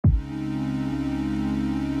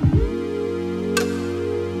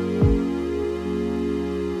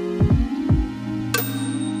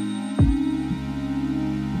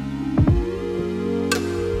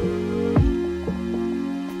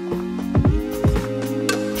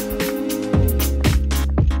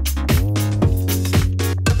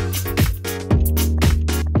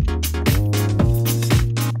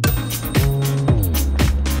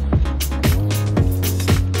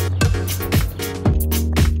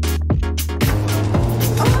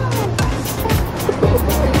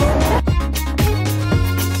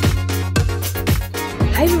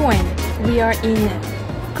are in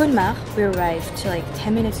Colmar. We arrived like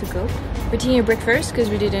 10 minutes ago. We're taking a break first because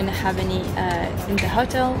we didn't have any in the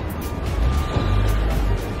hotel.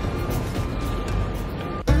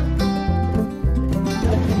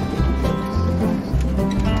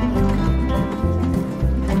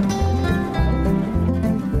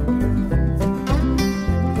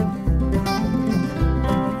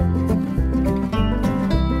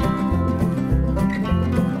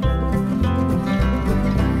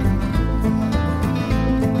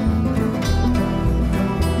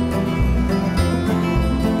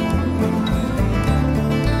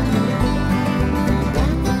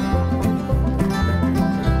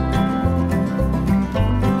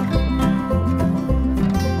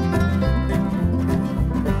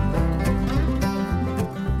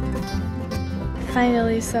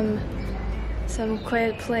 Finally some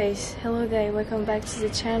quiet place. Hello guys, welcome back to the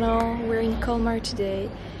channel. We're in Colmar today.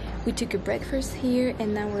 We took a breakfast here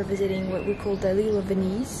and now we're visiting what we call the little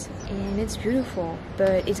Venice, and it's beautiful,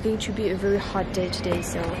 but it's going to be a very hot day today,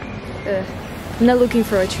 so I'm not looking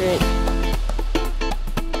forward to it.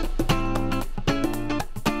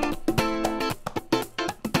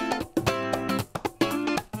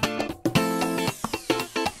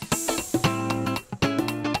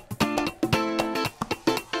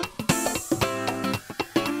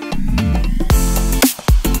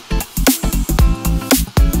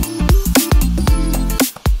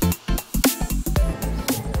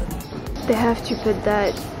 They have to put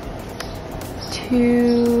that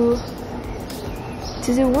to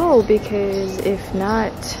the wall because if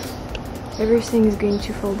not, everything is going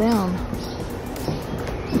to fall down.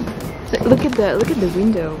 Look at the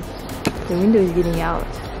window. The window is getting out.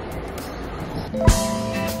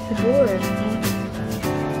 The door.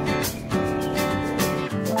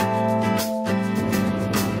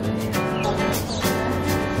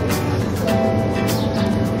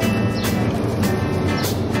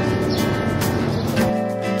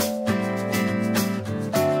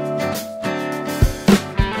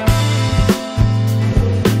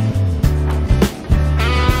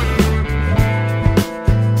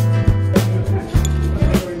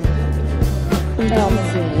 Alors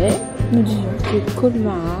c'est vrai, nous disions que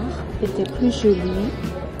Colmar était plus joli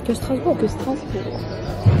que Strasbourg.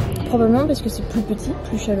 Probablement parce que c'est plus petit,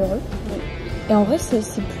 plus chaleureux. Et en vrai c'est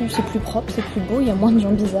plus propre, c'est plus beau, il y a moins de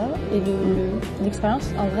gens bizarres et l'expérience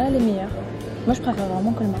en vrai elle est meilleure. Moi je préfère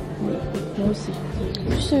vraiment Colmar. Oui. Moi aussi.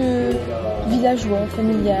 Plus villageois,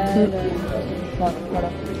 familial. Voilà.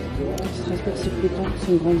 Strasbourg c'est plus grand,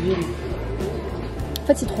 c'est une grande ville. En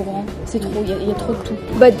fait, c'est trop grand. C'est trop. Il y a trop de tout.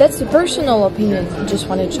 But that's a personal opinion. Just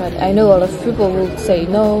want to try. I know a lot of people will say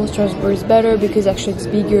no, Strasbourg is better because actually it's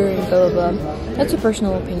bigger and blah blah blah. That's a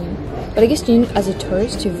personal opinion. But I guess you need, as a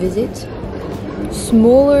tourist, to visit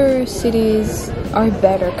smaller cities are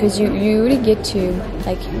better because you really get to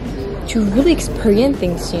to really experience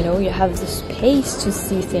things. You know, you have the space to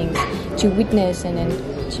see things, to witness, and then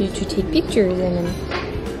to take pictures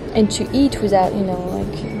and to eat without, you know,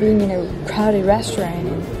 like being in a crowded restaurant.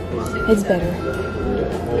 It's better.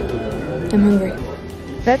 I'm hungry.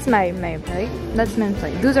 That's my plate. That's my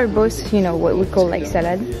plate. Those are both, you know, what we call like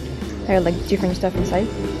salad. There are like different stuff inside.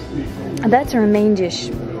 And that's our main dish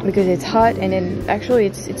because it's hot and then actually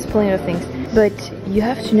it's plenty of things. But you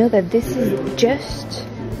have to know that this is just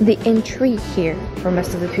the entry here for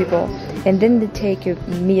most of the people. And then they take a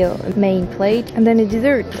meal, a main plate, and then a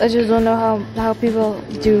dessert. I just don't know how people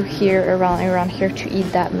do here around here to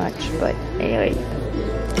eat that much, but anyway.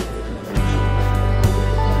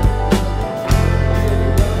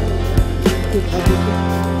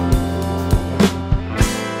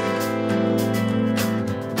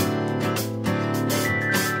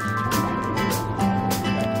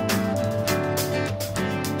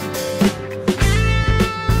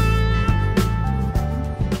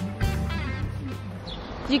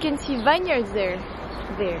 You can see vineyards there.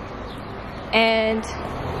 And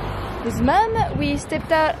with Mom, we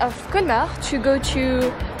stepped out of Colmar to go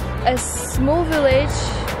to a small village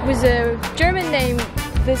with a German name.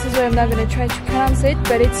 This is why I'm not going to try to pronounce it,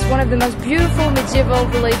 but it's one of the most beautiful medieval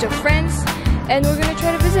villages of France, and we're going to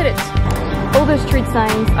try to visit it. All the street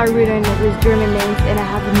signs are written with German names, and I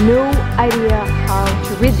have no idea how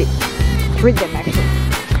to read them actually.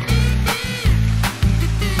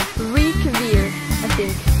 Riquewihr, I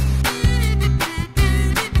think.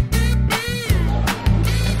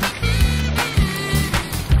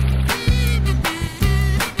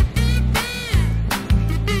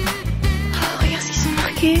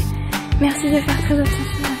 Merci de faire très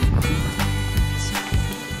attention avec moi.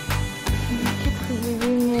 4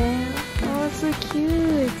 lumières. Oh, it's so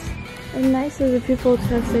cute. And nice of the people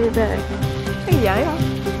to say that. Il y arrive, hein.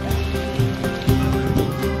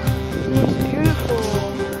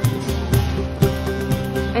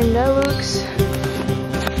 and that looks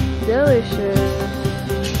delicious.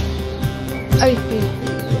 Oh, yeah.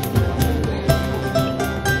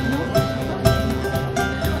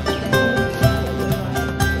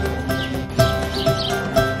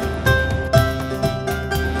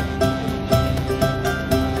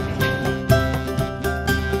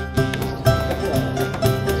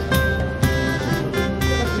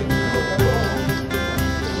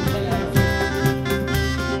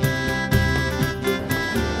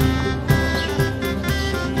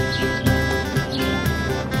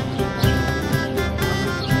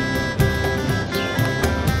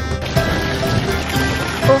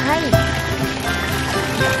 Oh, hi.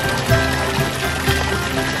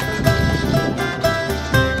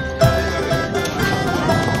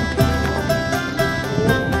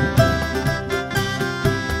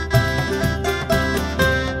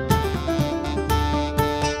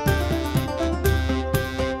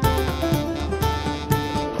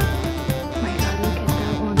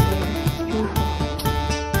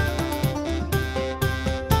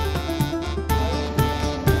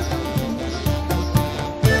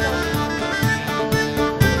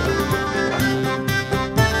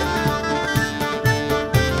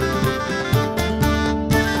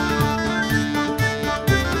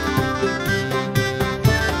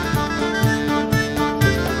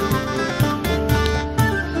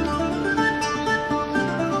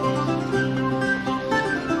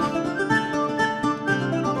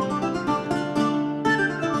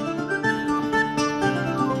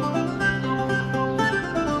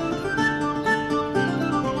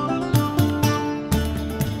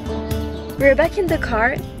 We're back in the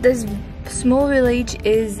car. This small village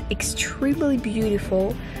is extremely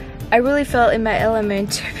beautiful. I really felt in my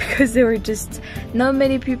element because there were just not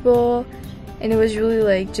many people and it was really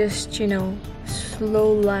like just, you know,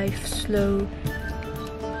 slow life,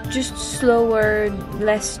 just slower,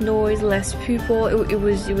 less noise, less people. It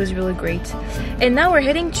was really great. And now we're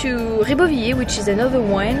heading to Ribeauvillé, which is another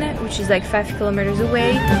one, which is like 5 kilometers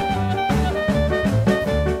away.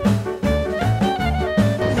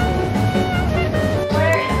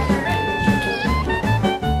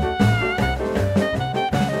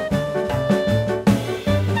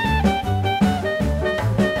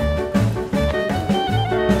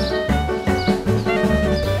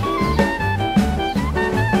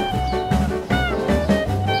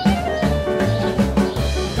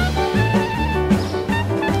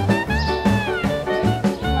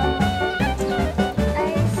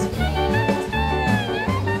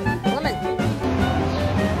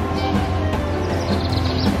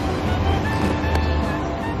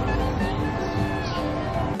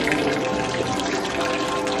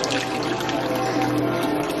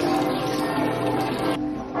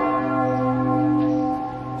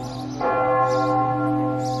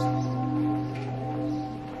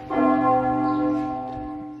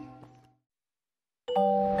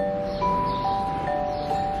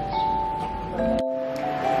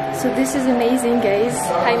 So this is amazing, guys.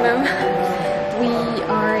 Hi, Mom. We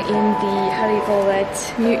are in the, how do you call that,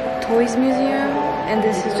 toys museum, and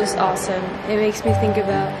this is just awesome. It makes me think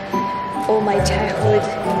about all my childhood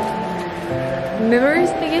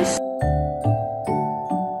memories, I guess.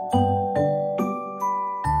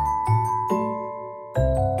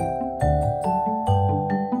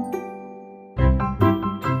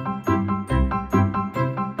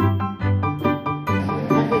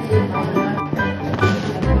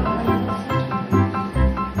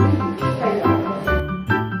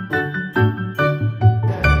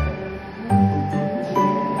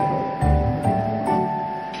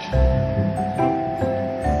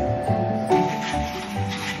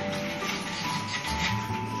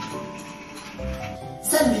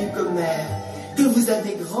 Salut, Colmar, que vous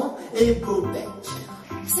avez grand et beau bec.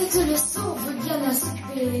 Cette leçon veut bien un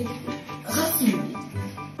souper raffiné.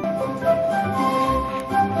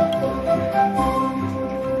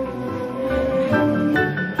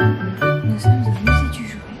 Nous sommes au musée du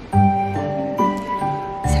jouet.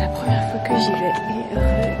 C'est la première fois que j'y vais et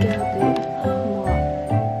regardez-moi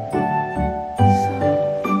ça.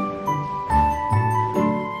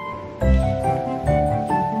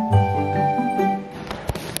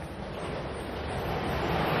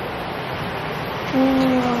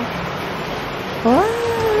 Oh.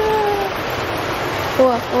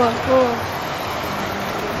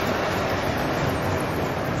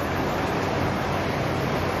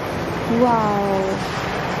 Wow.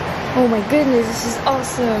 Oh my goodness, this is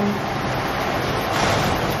awesome.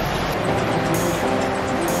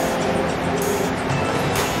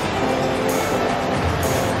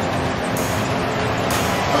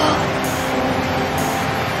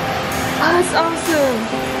 Oh, that's awesome.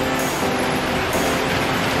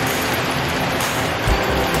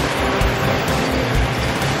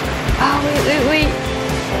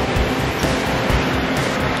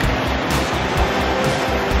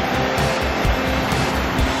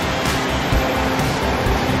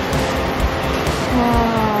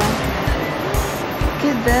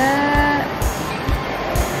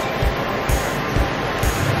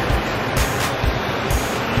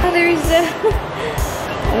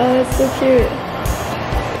 it's so cute.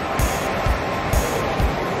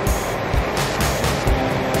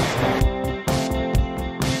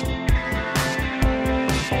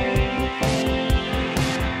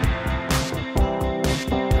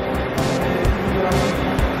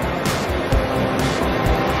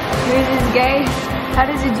 Here's this guy. How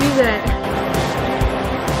does he do that?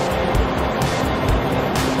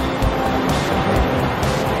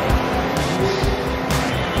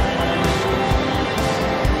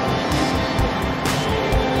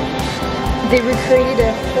 They recreated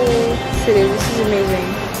a whole city. This is amazing.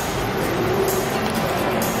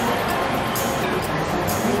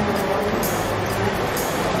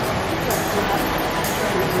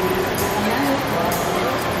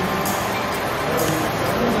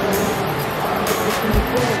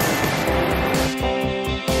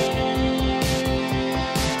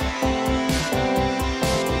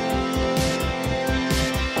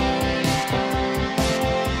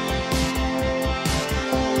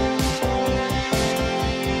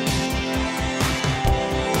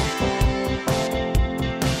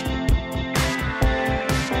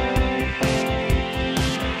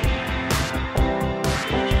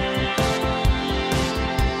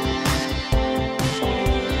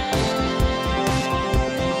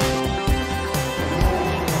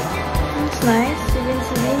 Nice, you can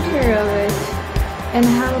see the interior of it and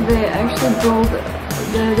how they actually build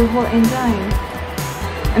the whole engine.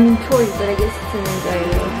 I mean toys, but I guess it's an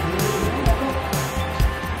engine.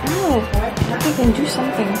 Oh, they can do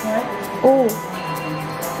something. Oh,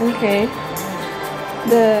 okay.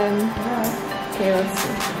 Okay, let's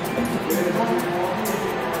see.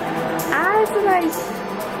 Ah, it's so nice.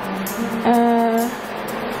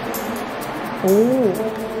 Oh,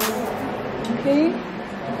 okay.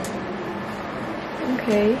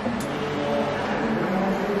 Okay.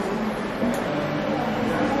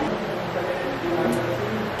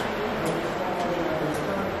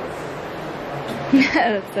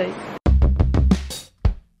 That's nice.